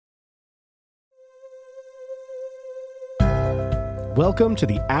Welcome to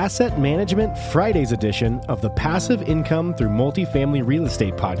the Asset Management Fridays edition of the Passive Income Through Multifamily Real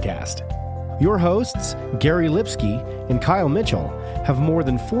Estate podcast. Your hosts, Gary Lipsky and Kyle Mitchell, have more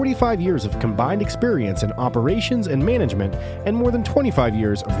than 45 years of combined experience in operations and management and more than 25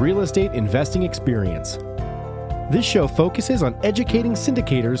 years of real estate investing experience. This show focuses on educating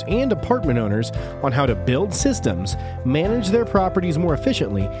syndicators and apartment owners on how to build systems, manage their properties more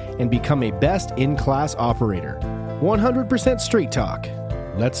efficiently, and become a best-in-class operator. 100% straight talk.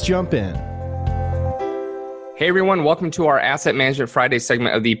 Let's jump in. Hey everyone, welcome to our Asset Management Friday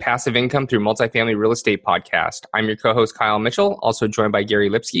segment of the Passive Income Through Multifamily Real Estate podcast. I'm your co-host Kyle Mitchell, also joined by Gary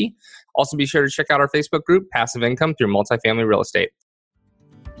Lipsky. Also be sure to check out our Facebook group, Passive Income Through Multifamily Real Estate.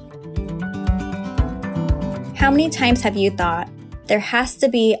 How many times have you thought, there has to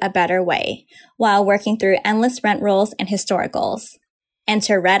be a better way, while working through endless rent rolls and historicals?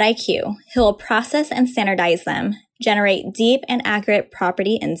 Enter Red IQ, who will process and standardize them, generate deep and accurate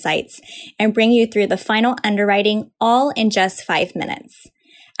property insights, and bring you through the final underwriting all in just 5 minutes.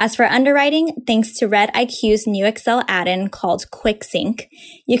 As for underwriting, thanks to Red IQ's new Excel add-in called QuickSync,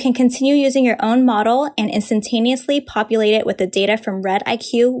 you can continue using your own model and instantaneously populate it with the data from Red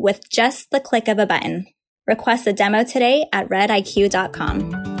IQ with just the click of a button. Request a demo today at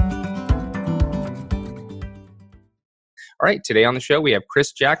rediq.com. All right, today on the show, we have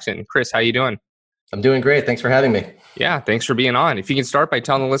Chris Jackson. Chris, how you doing? I'm doing great. Thanks for having me. Yeah, thanks for being on. If you can start by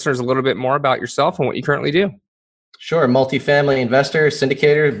telling the listeners a little bit more about yourself and what you currently do. Sure. Multifamily investor,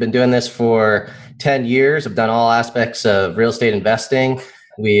 syndicator. Been doing this for 10 years. I've done all aspects of real estate investing.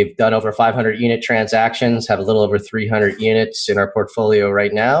 We've done over 500 unit transactions, have a little over 300 units in our portfolio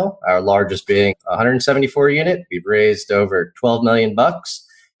right now, our largest being 174 unit. We've raised over $12 million bucks.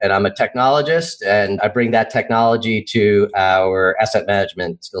 And I'm a technologist, and I bring that technology to our asset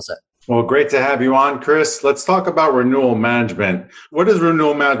management skill set. Well, great to have you on, Chris. Let's talk about renewal management. What does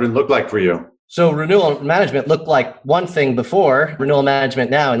renewal management look like for you? So renewal management looked like one thing before. Renewal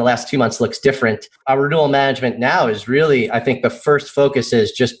management now in the last 2 months looks different. Our renewal management now is really, I think the first focus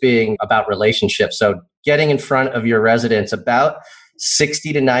is just being about relationships. So getting in front of your residents about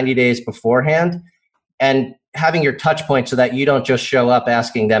 60 to 90 days beforehand and having your touch point so that you don't just show up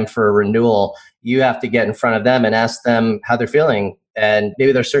asking them for a renewal. You have to get in front of them and ask them how they're feeling. And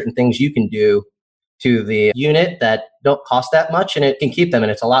maybe there's certain things you can do to the unit that don't cost that much and it can keep them.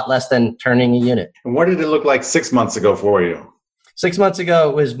 And it's a lot less than turning a unit. And what did it look like 6 months ago for you? 6 months ago,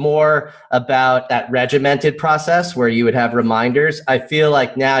 it was more about that regimented process where you would have reminders. I feel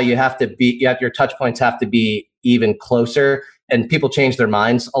like now your touch points have to be even closer, and people change their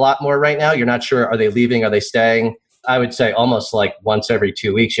minds a lot more right now. You're not sure, are they leaving? Are they staying? I would say almost like once every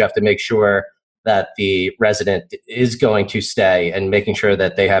 2 weeks, you have to make sure that the resident is going to stay and making sure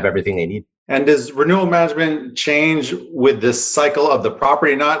that they have everything they need. And does renewal management change with this cycle of the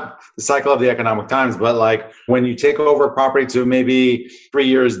property, not the cycle of the economic times, but like when you take over a property to maybe 3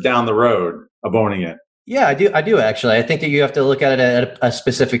 years down the road of owning it? Yeah, I do actually. I think that you have to look at it at a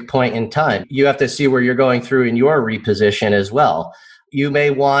specific point in time. You have to see where you're going through in your reposition as well. You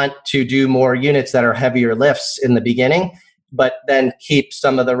may want to do more units that are heavier lifts in the beginning, but then keep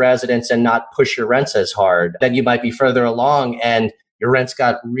some of the residents and not push your rents as hard. Then you might be further along and your rents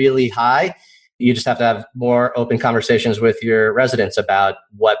got really high. You just have to have more open conversations with your residents about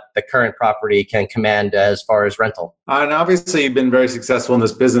what the current property can command as far as rental. And obviously you've been very successful in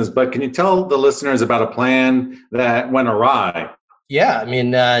this business, but can you tell the listeners about a plan that went awry? Yeah, I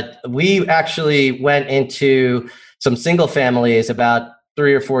mean, we actually went into some single families about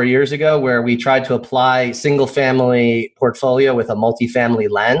 3 or 4 years ago where we tried to apply single family portfolio with a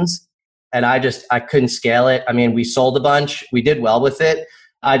multifamily lens. And I couldn't scale it. I mean, we sold a bunch. We did well with it.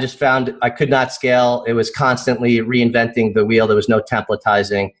 I just found I could not scale. It was constantly reinventing the wheel. There was no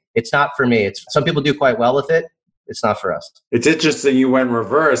templatizing. It's not for me. Some people do quite well with it. It's not for us. It's interesting you went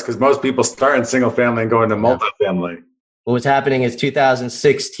reverse because most people start in single family and go into multifamily. What was happening is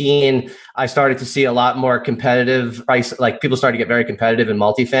 2016, I started to see a lot more competitive price. Like people started to get very competitive in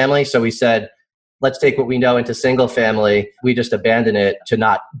multifamily. So we said, let's take what we know into single family. We just abandoned it to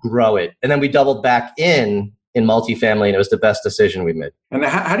not grow it. And then we doubled back in multifamily, and it was the best decision we made. And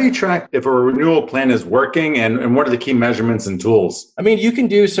how do you track if a renewal plan is working, and what are the key measurements and tools? I mean, you can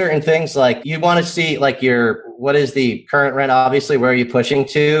do certain things like you want to see like what is the current rent, obviously, where are you pushing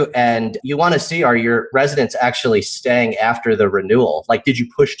to? And you want to see, are your residents actually staying after the renewal? Like, did you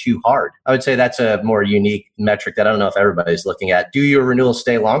push too hard? I would say that's a more unique metric that I don't know if everybody's looking at. Do your renewals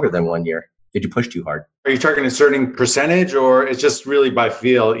stay longer than 1 year? Did you push too hard? Are you targeting a certain percentage, or it's just really by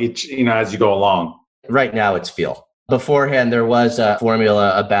feel each, as you go along? Right now it's feel. Beforehand, there was a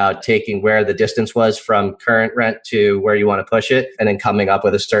formula about taking where the distance was from current rent to where you want to push it and then coming up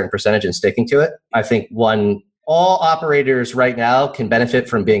with a certain percentage and sticking to it. I think all operators right now can benefit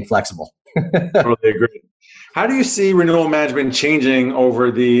from being flexible. Totally agree. How do you see renewal management changing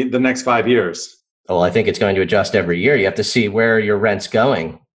over the next 5 years? Well, I think it's going to adjust every year. You have to see where your rent's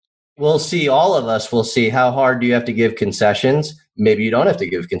going. All of us will see how hard do you have to give concessions. Maybe you don't have to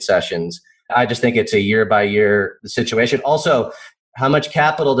give concessions. I just think it's a year by year situation. Also, how much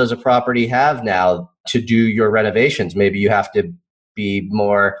capital does a property have now to do your renovations? Maybe you have to be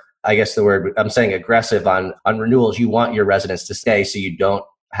more, I guess the word I'm saying, aggressive on renewals. You want your residents to stay so you don't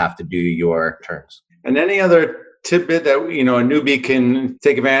have to do your turns. And any other tidbit that a newbie can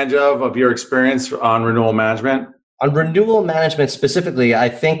take advantage of your experience on renewal management? On renewal management specifically, I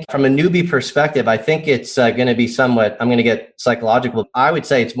think from a newbie perspective, I think it's going to be somewhat, I'm going to get psychological. I would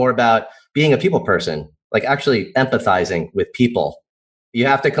say it's more about being a people person, like actually empathizing with people. You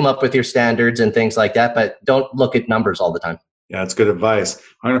have to come up with your standards and things like that, but don't look at numbers all the time. Yeah, that's good advice.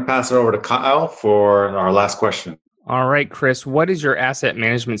 I'm going to pass it over to Kyle for our last question. All right, Chris, what is your asset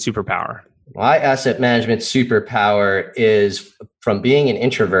management superpower? My asset management superpower is, from being an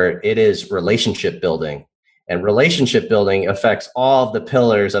introvert, it is relationship building. And relationship building affects all of the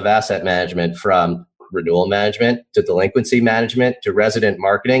pillars of asset management, from renewal management to delinquency management to resident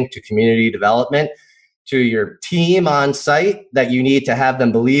marketing to community development to your team on site that you need to have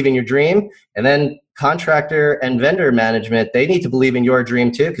them believe in your dream. And then contractor and vendor management, they need to believe in your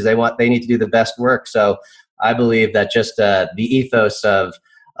dream too, because they need to do the best work. So I believe that just the ethos of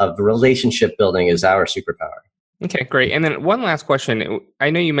relationship building is our superpower. Okay, great. And then one last question. I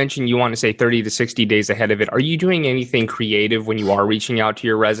know you mentioned you want to say 30 to 60 days ahead of it. Are you doing anything creative when you are reaching out to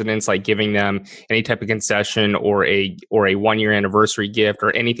your residents, like giving them any type of concession or a 1-year anniversary gift or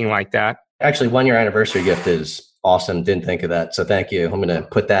anything like that? Actually, 1-year anniversary gift is awesome. Didn't think of that. So thank you. I'm going to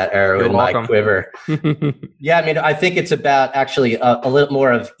put that arrow in my quiver. Yeah, I mean, I think it's about actually a little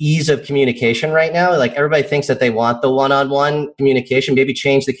more of ease of communication right now. Like, everybody thinks that they want the one-on-one communication. Maybe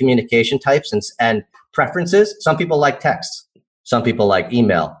change the communication types and preferences. Some people like texts. Some people like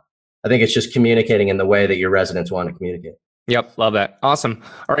email. I think it's just communicating in the way that your residents want to communicate. Yep. Love that. Awesome.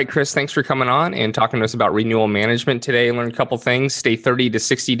 All right, Chris, thanks for coming on and talking to us about renewal management today. Learned a couple things. Stay 30 to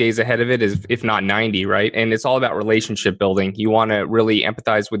 60 days ahead of it, if not 90, right? And it's all about relationship building. You want to really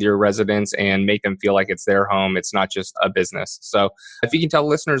empathize with your residents and make them feel like it's their home. It's not just a business. So if you can tell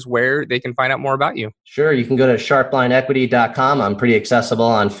listeners where they can find out more about you. Sure. You can go to sharplineequity.com. I'm pretty accessible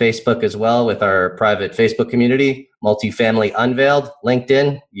on Facebook as well with our private Facebook community. Multifamily Unveiled,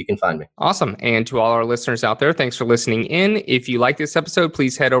 LinkedIn, you can find me. Awesome. And to all our listeners out there, thanks for listening in. If you like this episode,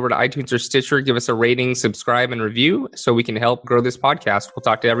 please head over to iTunes or Stitcher, give us a rating, subscribe, and review so we can help grow this podcast. We'll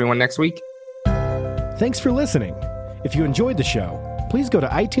talk to everyone next week. Thanks for listening. If you enjoyed the show, please go to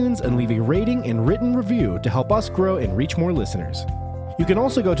iTunes and leave a rating and written review to help us grow and reach more listeners. You can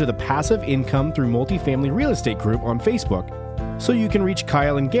also go to the Passive Income Through Multifamily Real Estate group on Facebook, so you can reach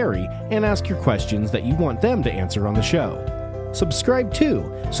Kyle and Gary and ask your questions that you want them to answer on the show. Subscribe too,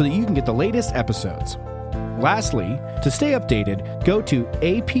 so that you can get the latest episodes. Lastly, to stay updated, go to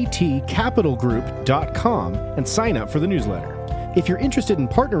aptcapitalgroup.com and sign up for the newsletter. If you're interested in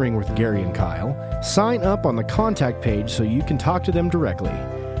partnering with Gary and Kyle, sign up on the contact page so you can talk to them directly.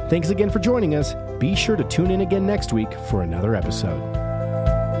 Thanks again for joining us. Be sure to tune in again next week for another episode.